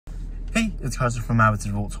It's Carson from Abbott's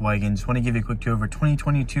Volkswagen. Just want to give you a quick tour of our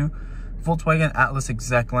 2022 Volkswagen Atlas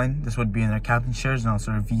Execline. This would be in our captain shares and also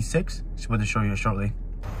our V6. Just want to show you shortly.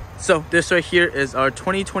 So this right here is our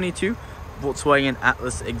 2022 Volkswagen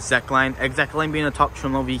Atlas Execline. Execline being a top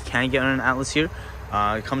trim level you can get on an Atlas here.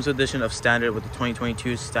 It comes with edition of standard with the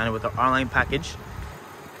 2022 standard with our R-Line package.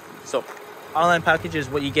 So R-Line package is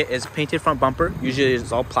what you get is painted front bumper. Usually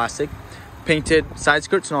it's all plastic. Painted side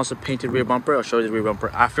skirts and also painted rear bumper. I'll show you the rear bumper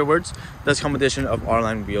afterwards. Does come with addition of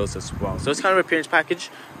R-Line wheels as well. So it's kind of an appearance package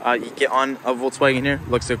you get on a Volkswagen here.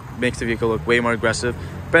 Makes the vehicle look way more aggressive,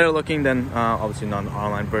 better looking than obviously non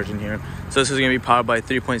R-Line version here. So this is going to be powered by a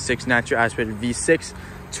 3.6 natural aspirated V6,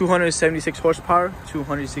 276 horsepower,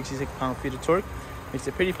 266 pound-feet of torque. Makes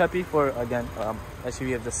it pretty peppy for, again,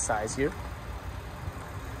 SUV of this size here.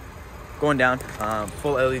 Going down,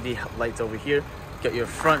 full LED lights over here. Get your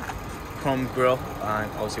front chrome grille,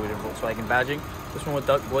 obviously with your Volkswagen badging. This one would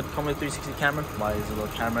come with a 360 camera. Why is a little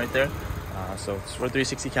camera right there? So it's for a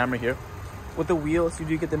 360 camera here. With the wheels, you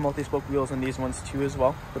do get the multi-spoke wheels on these ones too as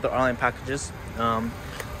well. With the R-Line packages,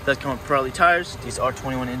 does come with Pirelli tires. These are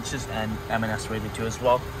 21 inches and M&S rated too as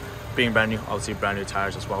well. Being brand new, obviously brand new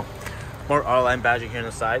tires as well. More R-Line badging here on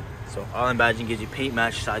the side. So R-Line badging gives you paint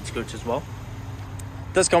match side skirts as well.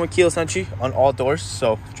 Does come with keyless entry on all doors.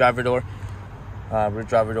 So driver door, rear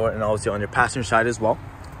driver door, and obviously on your passenger side as well.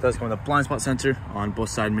 It does come with a blind spot sensor on both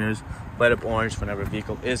side mirrors, light up orange whenever a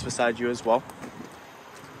vehicle is beside you as well.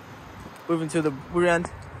 Moving to the rear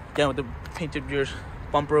end, again with the painted rear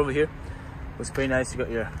bumper over here. Looks pretty nice. You got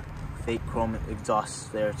your fake chrome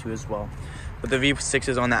exhaust there too as well. With the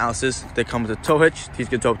V6s on the Atlases, they come with a tow hitch. These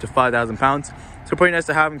can tow up to 5,000 pounds. So pretty nice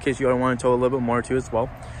to have in case you want to tow a little bit more too as well.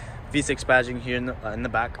 V6 badging here in the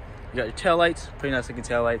back. You got your tail lights, pretty nice looking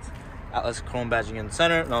tail lights. Atlas chrome badging in the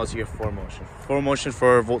center, and also your 4Motion. 4Motion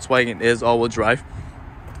for Volkswagen is all-wheel drive.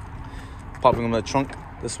 Popping in the trunk.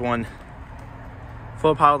 This one,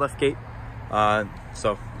 full power lift gate.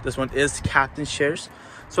 So this one is captain shares.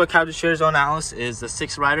 So what captain shares on Atlas is the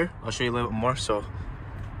 6-rider. I'll show you a little bit more. So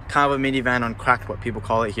kind of a minivan on crack, what people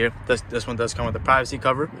call it here. This one does come with a privacy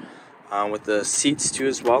cover, with the seats too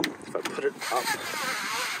as well. If I put it up,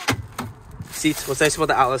 seats. What's nice about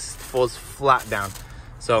the Atlas, folds flat down.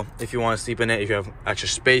 So if you want to sleep in it, if you have extra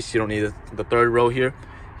space, you don't need the third row here.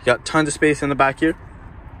 You got tons of space in the back here.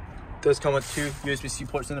 It does come with 2 USB-C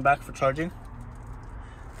ports in the back for charging.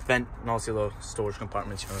 Vent and also little storage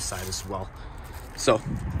compartments here on the side as well. So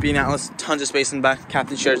being Atlas, tons of space in the back.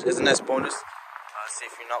 Captain shares is a nice bonus. Say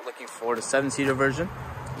if you're not looking for the 7-seater version.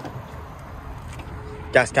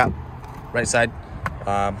 Gas cap, right side.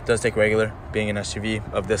 Does take regular, being an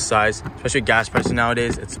SUV of this size, especially gas prices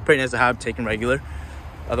nowadays. It's pretty nice to have taken regular.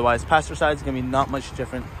 Otherwise, passenger side is going to be not much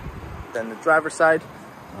different than the driver's side.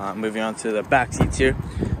 Moving on to the back seats here,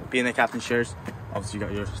 being the captain shares. Obviously, you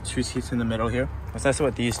got your 2 seats in the middle here. What's nice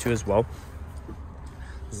about these two as well,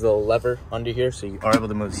 there's a little lever under here, so you are able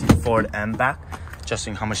to move the seat forward and back,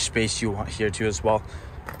 adjusting how much space you want here too as well.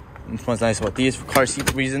 And what's nice about these for car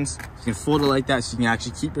seat reasons, you can fold it like that, so you can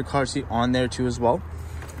actually keep your car seat on there too as well.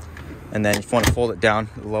 And then if you want to fold it down,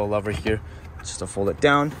 the little lever here, just to fold it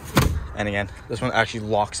down. And again, this one actually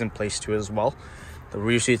locks in place too as well. The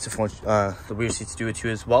rear seats do it too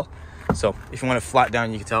as well. So if you want to flat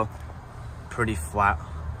down, you can tell pretty flat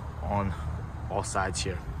on all sides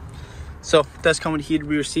here. So it does come with heated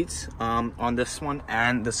rear seats on this one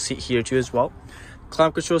and the seat here too as well.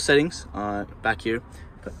 Climate control settings back here.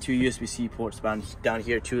 Got 2 USB-C ports down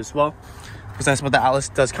here too as well. What's nice about the Atlas,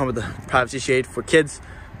 does come with the privacy shade for kids,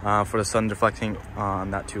 for the sun deflecting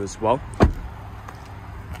on that too as well.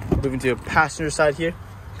 Moving to the passenger side here.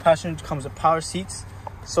 Passenger comes with power seats.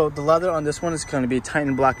 So the leather on this one is going to be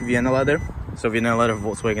tightened black Vienna leather. So Vienna leather,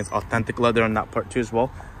 Volkswagen's authentic leather on that part too as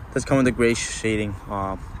well. It does come with the gray shading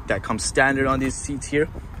that comes standard on these seats here.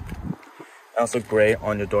 And also gray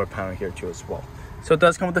on your door panel here too as well. So it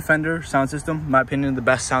does come with the Fender sound system. In my opinion, the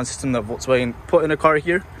best sound system that Volkswagen put in a car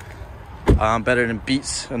here. Better than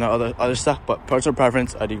Beats and the other stuff, but personal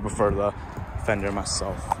preference, I do prefer the Fender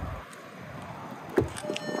myself.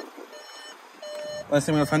 Last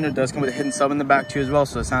thing with the Fender, does come with a hidden sub in the back too as well,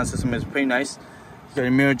 so the sound system is pretty nice. You got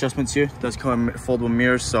your mirror adjustments here. It does come with foldable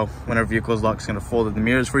mirrors, so whenever vehicle is locked, it's going to fold the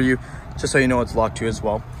mirrors for you, just so you know it's locked too as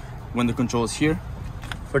well. Window controls here.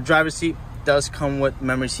 For driver's seat, does come with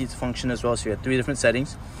memory seats function as well, so you have 3 different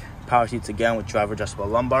settings. Power seats again with driver adjustable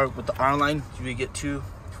lumbar. With the R-Line, you get 2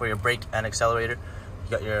 for your brake and accelerator.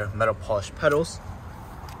 You got your metal polished pedals.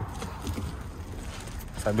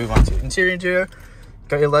 If I move on to interior,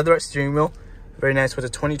 got your leatherette steering wheel. Very nice with the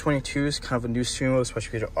 2022s, kind of a new steering wheel,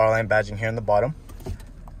 especially with your R-Line badging here on the bottom.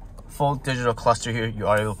 full digital cluster here. You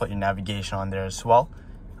are able to put your navigation on there as well.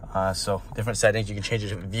 So different settings, you can change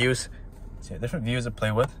different views. So different views to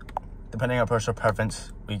play with. Depending on personal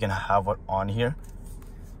preference, we can have what on here.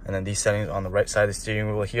 And then these settings on the right side of the steering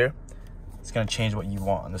wheel here, it's going to change what you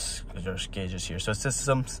want on this gauges here. So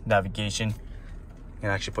systems, navigation, you can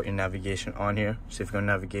actually put your navigation on here. So if you go to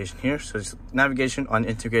navigation here, so it's navigation on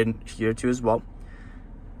integrated here too as well.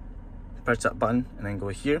 Press that button and then go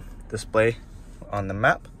here, display on the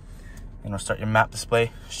map. And it'll start your map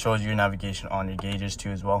display, shows you your navigation on your gauges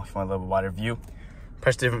too as well. If you want a little wider view,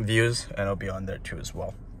 press different views and it'll be on there too as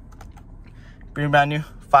well. Brand new,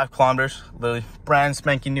 5 kilometers, literally brand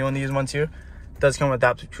spanking new on these ones here. It does come with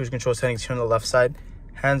adaptive cruise control settings here on the left side,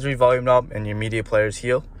 hands-free volume knob, and your media players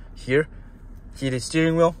here. Heated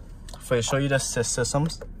steering wheel. For you show you the assist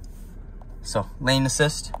systems. So lane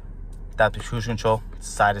assist, adaptive cruise control,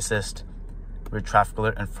 side assist, rear traffic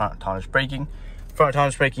alert, and front autonomous braking. Front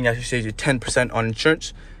autonomous braking actually saves you 10% on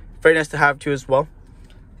insurance. Very nice to have too as well.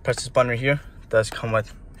 Press this button right here. It does come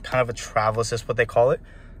with kind of a travel assist, what they call it.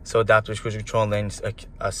 So adaptive cruise control and lane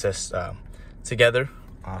assist together.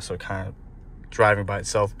 So kind of driving by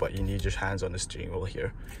itself, but you need your hands on the steering wheel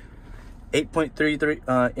here.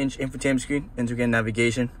 8.33 inch infotainment screen, integrated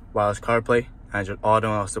navigation, wireless CarPlay, Android Auto,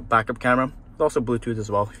 and also backup camera. There's also Bluetooth as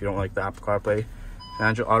well if you don't like the Apple CarPlay and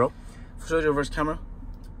Android Auto. If it shows you reverse camera,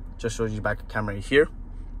 just shows you backup camera right here.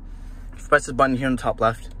 If you press this button here on the top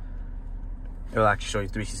left, it will actually show you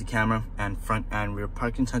 360 camera and front and rear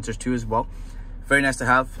parking sensors too as well. Very nice to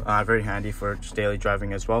have, very handy for just daily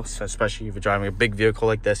driving as well, so especially if you're driving a big vehicle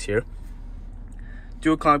like this here.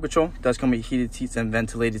 Dual climate control does come with heated seats and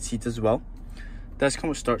ventilated seats as well. Does come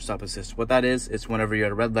with start stop assist. What that is, it's whenever you're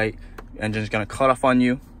at a red light, your engine's gonna cut off on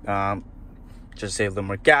you. Just save a little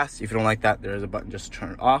more gas. If you don't like that, there is a button just to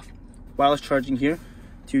turn it off. Wireless charging here,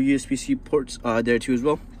 2 USB-C ports there too as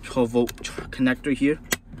well. 12-volt connector here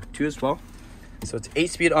too as well. So it's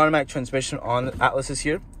 8-speed automatic transmission on the Atlases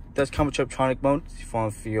here. It does come with Triptronic mode if you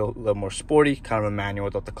want to feel a little more sporty, kind of a manual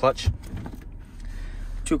without the clutch.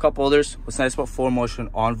 2 cup holders. What's nice about 4Motion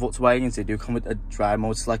on Volkswagens, they do come with a drive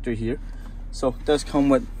mode selector here. So it does come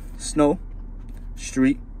with snow,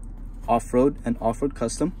 street, off-road, and off-road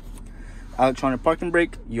custom. Electronic parking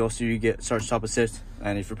brake. You get start stop assist,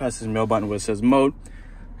 and if you press this middle button where it says mode,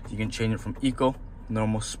 you can change it from eco,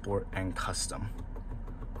 normal, sport, and custom.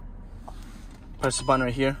 Press the button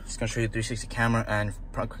right here. It's going to show you 360 camera and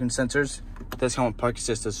parking sensors. It does come with park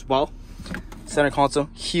assist as well. Center console,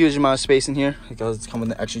 huge amount of space in here because it's come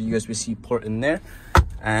with an extra USB-C port in there.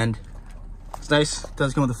 And it's nice. It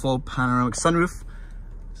does come with a full panoramic sunroof.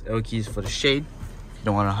 L keys for the shade. You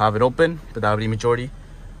don't want to have it open, but that would be the majority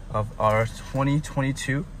of our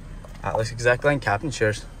 2022 Atlas Execline Captain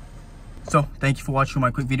Chairs. So thank you for watching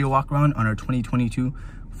my quick video walk around on our 2022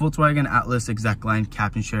 Volkswagen Atlas Execline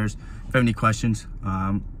Captain Chairs. If you have any questions,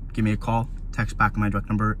 give me a call, text back my direct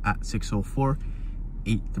number at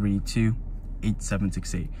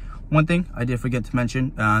 604-832-8768. One thing I did forget to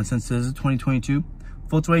mention, since this is 2022,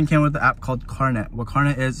 Volkswagen came with the app called CarNet. What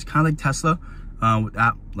CarNet is, it's kind of like Tesla, with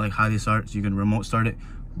app like how they start, so you can remote start it,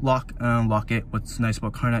 lock it. What's nice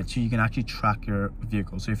about CarNet too, you can actually track your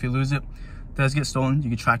vehicle. So if you lose it, does get stolen, you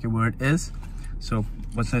can track it where it is. So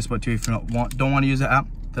what's nice about it too, if you don't want to use the app,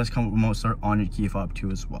 it does come with remote start on your key fob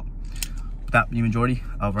too as well. That be the majority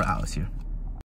of our Atlas here.